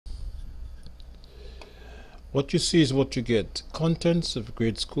What you see is what you get. Contents of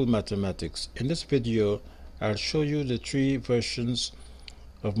grade school mathematics. In this video, I'll show you the 3 versions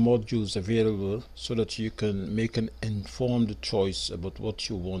of modules available so that you can make an informed choice about what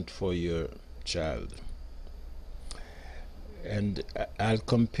you want for your child. And I'll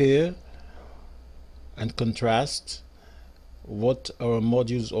compare and contrast what our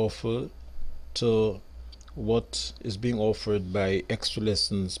modules offer to what is being offered by extra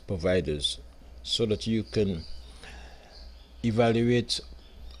lessons providers, so that you can evaluate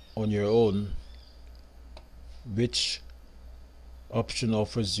on your own which option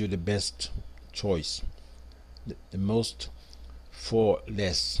offers you the best choice, the most for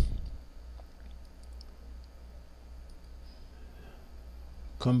less.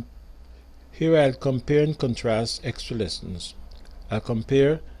 Here I'll compare and contrast extra lessons. I'll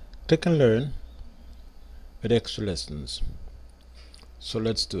compare Click and Learn with extra lessons. So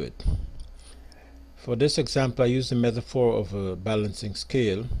let's do it. For this example, I use the metaphor of a balancing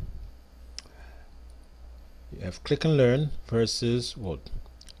scale. You have Click and Learn versus what?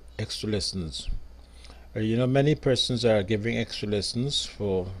 Extra lessons. You know, many persons are giving extra lessons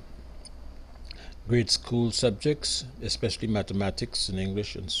for grade school subjects, especially mathematics and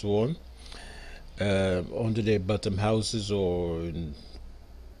English and so on, under their bottom houses or in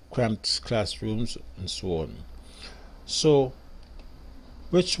cramped classrooms and so on. So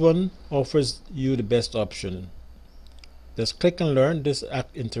which one offers you the best option? Does Click and Learn, this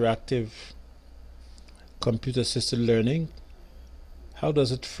interactive computer assisted learning, how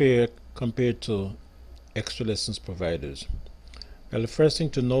does it fare compared to extra lessons providers? Well, the first thing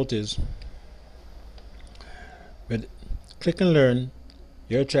to note is with Click and Learn,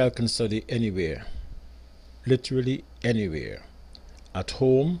 your child can study anywhere, literally anywhere, at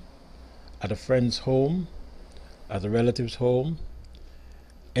home, at a friend's home, at a relative's home,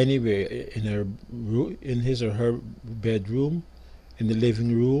 anywhere, in his or her bedroom, in the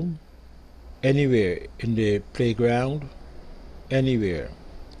living room, anywhere, in the playground, anywhere.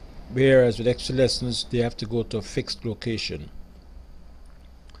 Whereas with extra lessons, they have to go to a fixed location.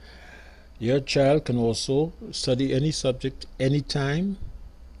 Your child can also study any subject anytime,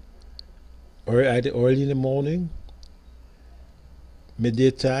 or either early in the morning,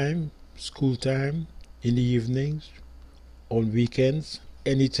 midday time, school time, in the evenings, on weekends,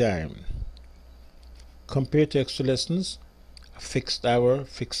 anytime. Compared to extra lessons, a fixed hour,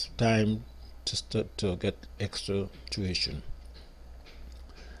 fixed time to get extra tuition.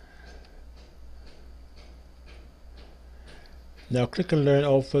 Now, Click and Learn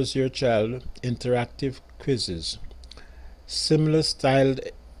offers your child interactive quizzes, similar styled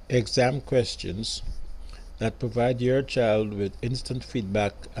exam questions that provide your child with instant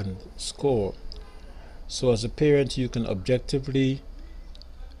feedback and score. So as a parent, you can objectively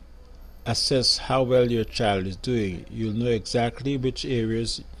assess how well your child is doing. You'll know exactly in which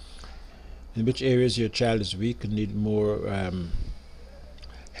areas your child is weak and need more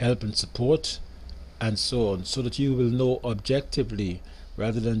help and support, and so on, so that you will know objectively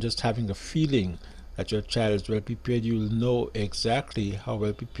rather than just having a feeling that your child is well prepared. You will know exactly how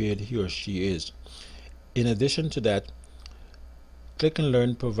well prepared he or she is. In addition to that, Click and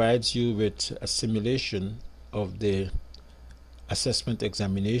Learn provides you with a simulation of the assessment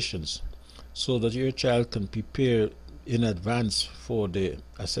examinations so that your child can prepare in advance for the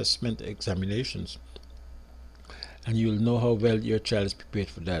assessment examinations, and you'll know how well your child is prepared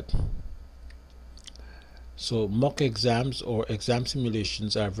for that. So mock exams or exam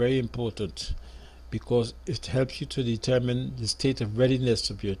simulations are very important because it helps you to determine the state of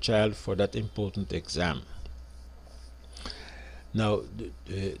readiness of your child for that important exam. Now,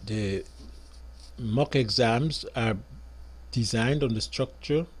 the mock exams are designed on the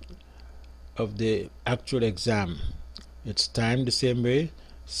structure of the actual exam. It's timed the same way,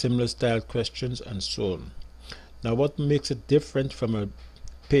 similar style questions, and so on. Now, what makes it different from a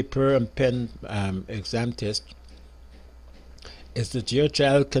paper and pen exam test is that your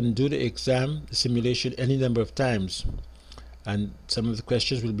child can do the exam, the simulation, any number of times, and some of the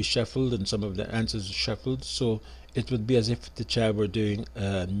questions will be shuffled and some of the answers are shuffled, so it would be as if the child were doing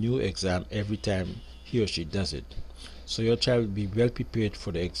a new exam every time he or she does it. So your child will be well prepared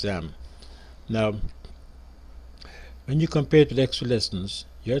for the exam. Now, when you compare it with extra lessons,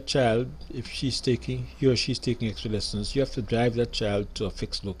 your child, if he or she's taking extra lessons, you have to drive that child to a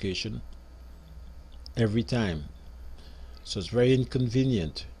fixed location every time. So it's very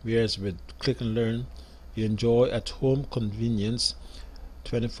inconvenient. Whereas with Click and Learn, you enjoy at home convenience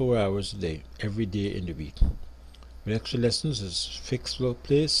 24 hours a day, every day in the week. With extra lessons, it's fixed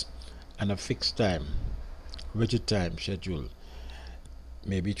workplace and a fixed time, rigid time schedule,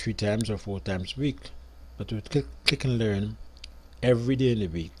 maybe 3 times or 4 times a week. But with click and learn, every day in the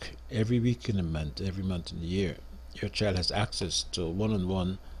week, every week in the month, every month in the year, your child has access to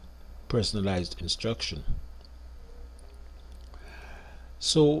one-on-one personalized instruction.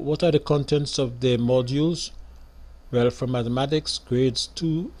 So what are the contents of the modules? Well, for mathematics, grades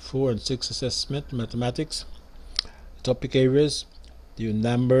 2, 4, and 6 assessment, mathematics, topic areas, the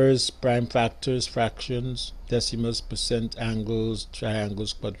numbers, prime factors, fractions, decimals, percent, angles,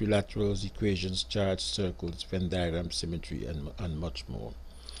 triangles, quadrilaterals, equations, charts, circles, Venn diagrams, symmetry, and much more.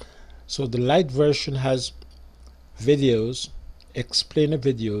 So the light version has videos, explainer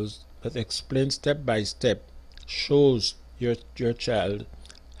videos that explain step by step, shows your child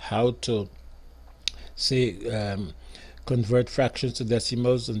how to say convert fractions to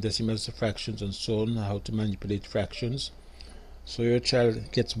decimals and decimals to fractions and so on, how to manipulate fractions. So your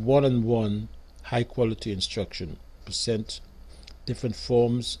child gets one-on-one high quality instruction, percent, different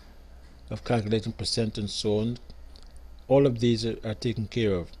forms of calculating percent and so on. All of these are taken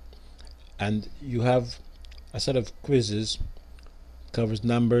care of. And you have a set of quizzes, covers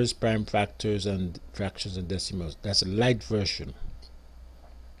numbers, prime factors, and fractions and decimals. That's a light version.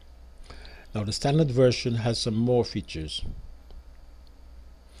 Now the standard version has some more features.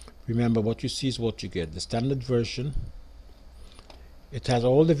 Remember, what you see is what you get. The standard version, it has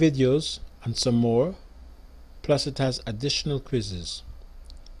all the videos and some more, plus it has additional quizzes.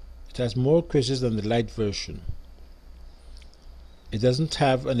 It has more quizzes than the light version. It doesn't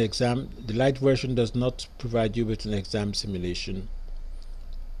have an exam. The light version does not provide you with an exam simulation,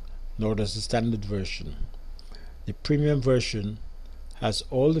 nor does the standard version. The premium version has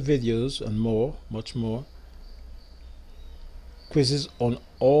all the videos and more, much more, quizzes on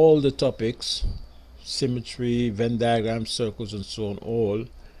all the topics, symmetry, Venn diagrams, circles, and so on, all.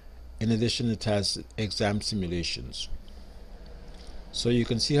 In addition, it has exam simulations. So you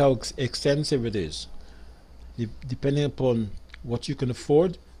can see how extensive it is. Depending upon what you can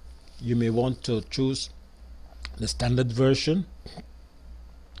afford, you may want to choose the standard version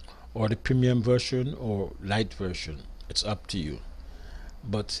or the premium version or light version. It's up to you.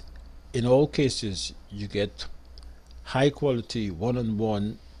 But in all cases, you get high quality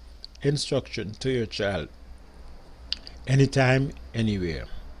one-on-one instruction to your child anytime, anywhere.